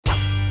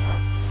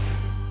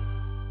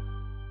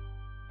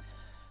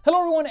Hello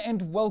everyone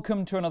and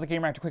welcome to another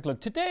Gamereactor Quick Look.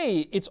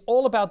 Today it's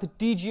all about the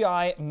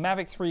DJI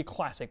Mavic 3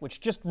 Classic, which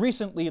just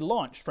recently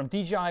launched from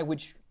DJI,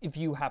 which if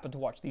you happen to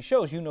watch these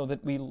shows, you know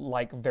that we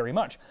like very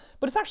much.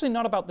 But it's actually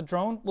not about the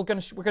drone. We're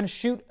gonna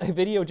shoot a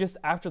video just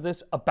after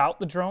this about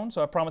the drone,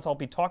 so I promise I'll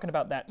be talking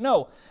about that.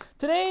 No,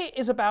 today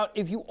is about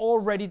if you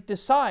already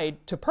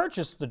decide to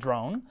purchase the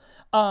drone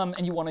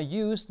and you want to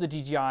use the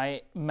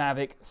DJI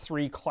Mavic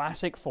 3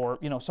 Classic for,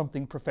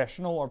 something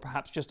professional or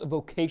perhaps just a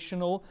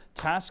vocational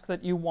task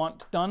that you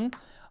want done.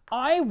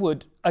 I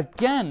would,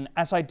 again,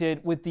 as I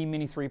did with the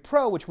Mini 3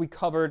 Pro, which we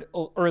covered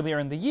earlier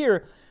in the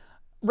year,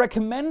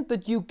 recommend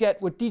that you get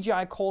what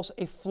DJI calls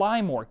a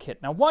Fly More kit.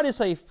 Now, what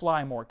is a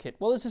Fly More kit?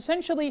 Well, it's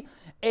essentially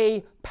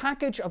a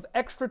package of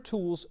extra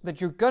tools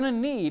that you're gonna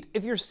need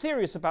if you're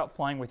serious about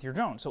flying with your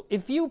drone. So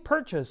if you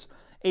purchase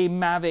a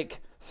Mavic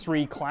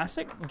 3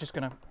 Classic, I'm just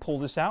gonna pull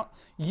this out,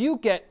 you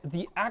get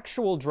the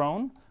actual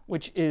drone,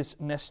 which is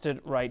nested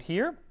right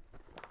here.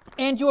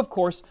 And you, of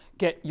course,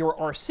 get your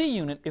RC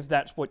unit if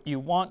that's what you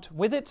want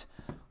with it,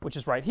 which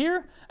is right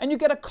here. And you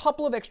get a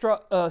couple of extra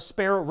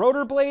spare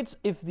rotor blades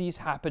if these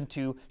happen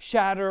to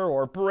shatter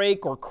or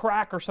break or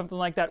crack or something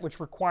like that, which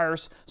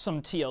requires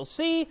some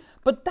TLC.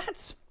 But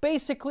that's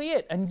basically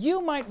it. And you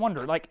might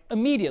wonder,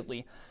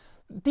 immediately,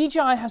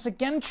 DJI has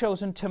again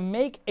chosen to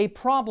make a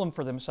problem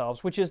for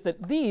themselves, which is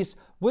that these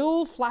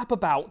will flap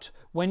about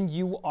when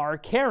you are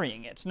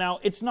carrying it. Now,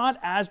 it's not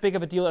as big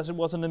of a deal as it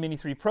was in the Mini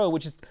 3 Pro,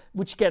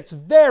 which gets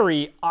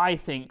very, I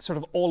think, sort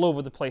of all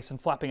over the place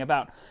and flapping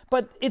about.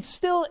 But it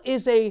still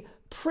is a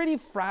pretty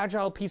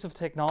fragile piece of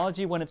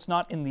technology when it's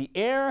not in the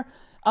air.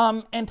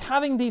 And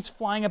having these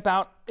flying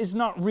about is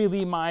not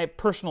really my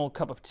personal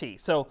cup of tea.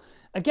 So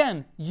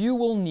again, you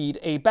will need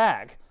a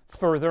bag.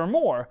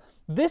 Furthermore,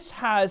 this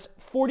has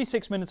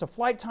 46 minutes of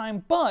flight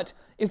time, but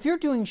if you're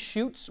doing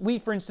shoots, we,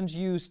 for instance,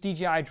 use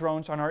DJI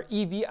drones on our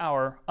EV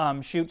Hour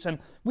shoots, and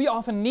we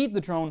often need the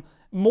drone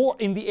more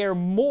in the air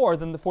more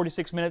than the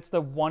 46 minutes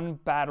that one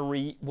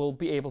battery will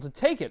be able to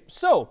take it.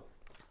 So,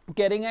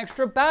 getting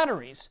extra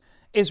batteries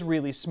is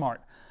really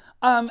smart.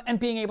 And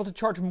being able to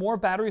charge more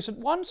batteries at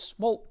once,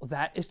 well,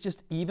 that is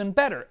just even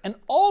better. And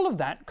all of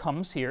that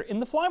comes here in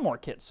the Fly More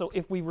kit. So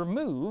if we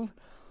remove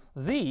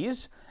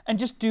these and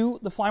just do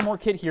the Fly More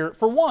kit here.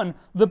 For one,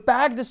 the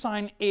bag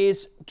design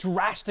is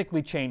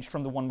drastically changed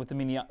from the one with the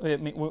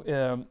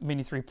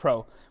Mini 3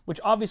 Pro,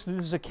 which obviously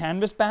this is a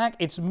canvas bag.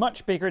 It's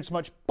much bigger, it's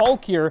much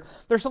bulkier.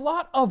 There's a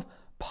lot of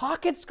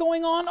pockets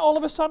going on all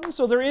of a sudden,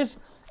 so there is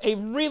a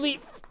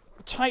really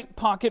tight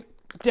pocket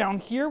down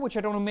here, which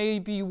I don't know,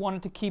 maybe you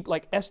wanted to keep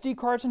like SD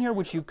cards in here,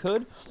 which you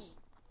could.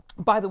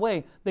 By the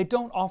way, they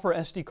don't offer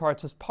SD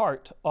cards as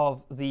part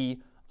of the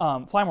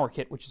Fly More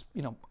kit, which is,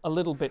 a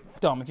little bit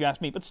dumb if you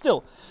ask me, but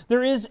still,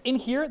 there is in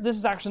here, this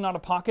is actually not a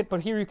pocket, but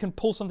here you can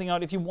pull something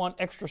out if you want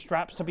extra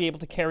straps to be able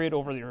to carry it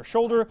over your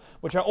shoulder,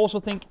 which I also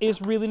think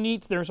is really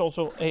neat. There's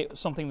also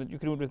something that you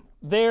can do with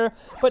there,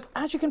 but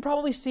as you can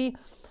probably see,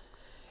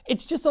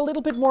 it's just a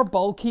little bit more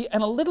bulky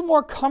and a little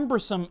more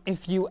cumbersome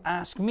if you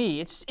ask me.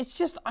 It's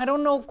just, I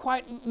don't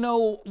quite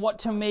know what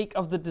to make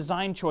of the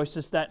design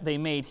choices that they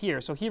made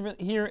here. So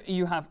here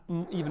you have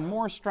even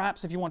more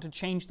straps if you want to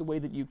change the way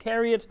that you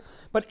carry it.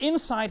 But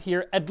inside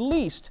here, at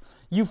least,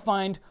 you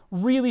find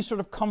really sort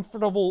of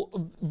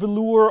comfortable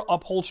velour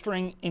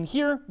upholstering in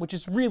here, which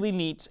is really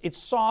neat.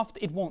 It's soft,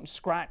 it won't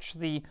scratch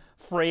the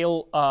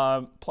frail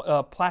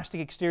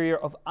plastic exterior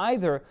of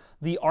either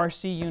the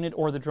RC unit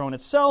or the drone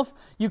itself.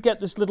 You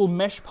get this little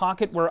mesh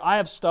pocket where I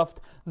have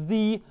stuffed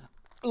the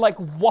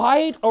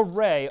wide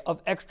array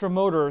of extra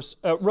motors,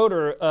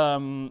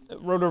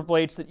 rotor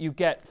blades that you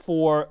get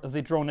for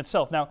the drone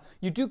itself. Now,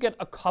 you do get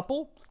a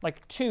couple,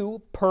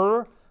 2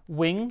 per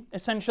wing,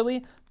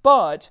 essentially,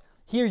 but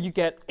here you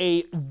get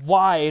a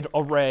wide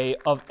array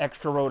of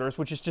extra rotors,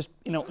 which is just,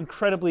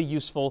 incredibly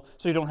useful,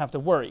 so you don't have to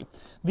worry.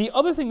 The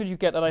other thing that you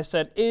get, that I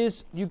said,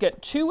 is you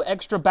get 2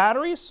 extra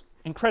batteries,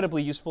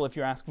 incredibly useful if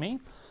you ask me.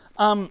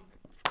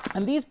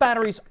 And these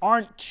batteries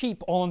aren't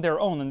cheap all on their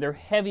own, and they're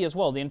heavy as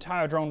well. The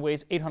entire drone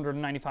weighs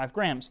 895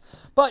 grams.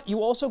 But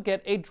you also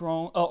get a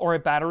drone or a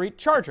battery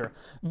charger.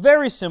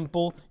 Very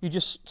simple. You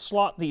just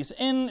slot these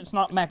in. It's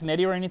not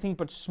magnetic or anything,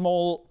 but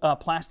small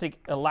plastic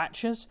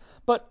latches.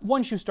 But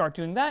once you start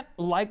doing that,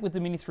 like with the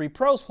Mini 3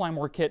 Pro's Fly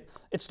More kit,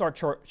 it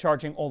starts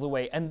charging all the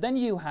way. And then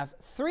you have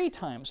 3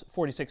 times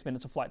 46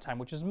 minutes of flight time,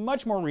 which is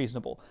much more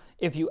reasonable,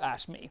 if you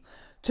ask me.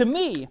 To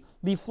me,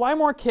 the Fly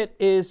More kit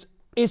is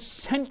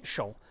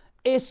essential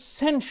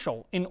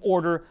in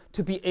order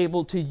to be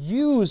able to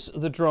use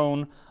the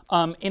drone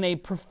in a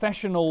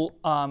professional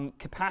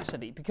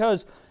capacity,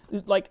 because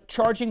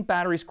charging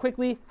batteries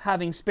quickly,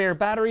 having spare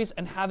batteries,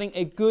 and having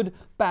a good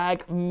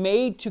bag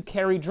made to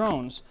carry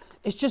drones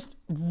is just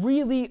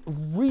really,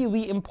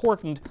 really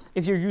important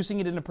if you're using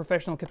it in a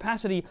professional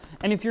capacity.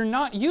 And if you're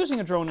not using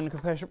a drone in a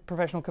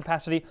professional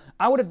capacity,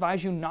 I would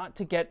advise you not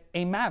to get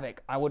a Mavic.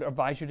 I would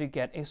advise you to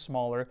get a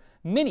smaller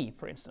Mini,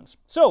 for instance.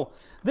 So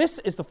this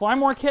is the Fly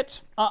More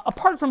kit.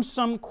 Apart from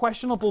some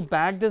questionable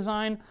bag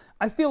design,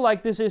 I feel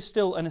like this is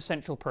still an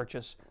essential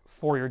purchase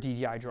for your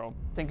DJI drone.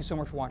 Thank you so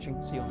much for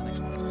watching. See you on the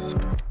next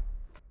one.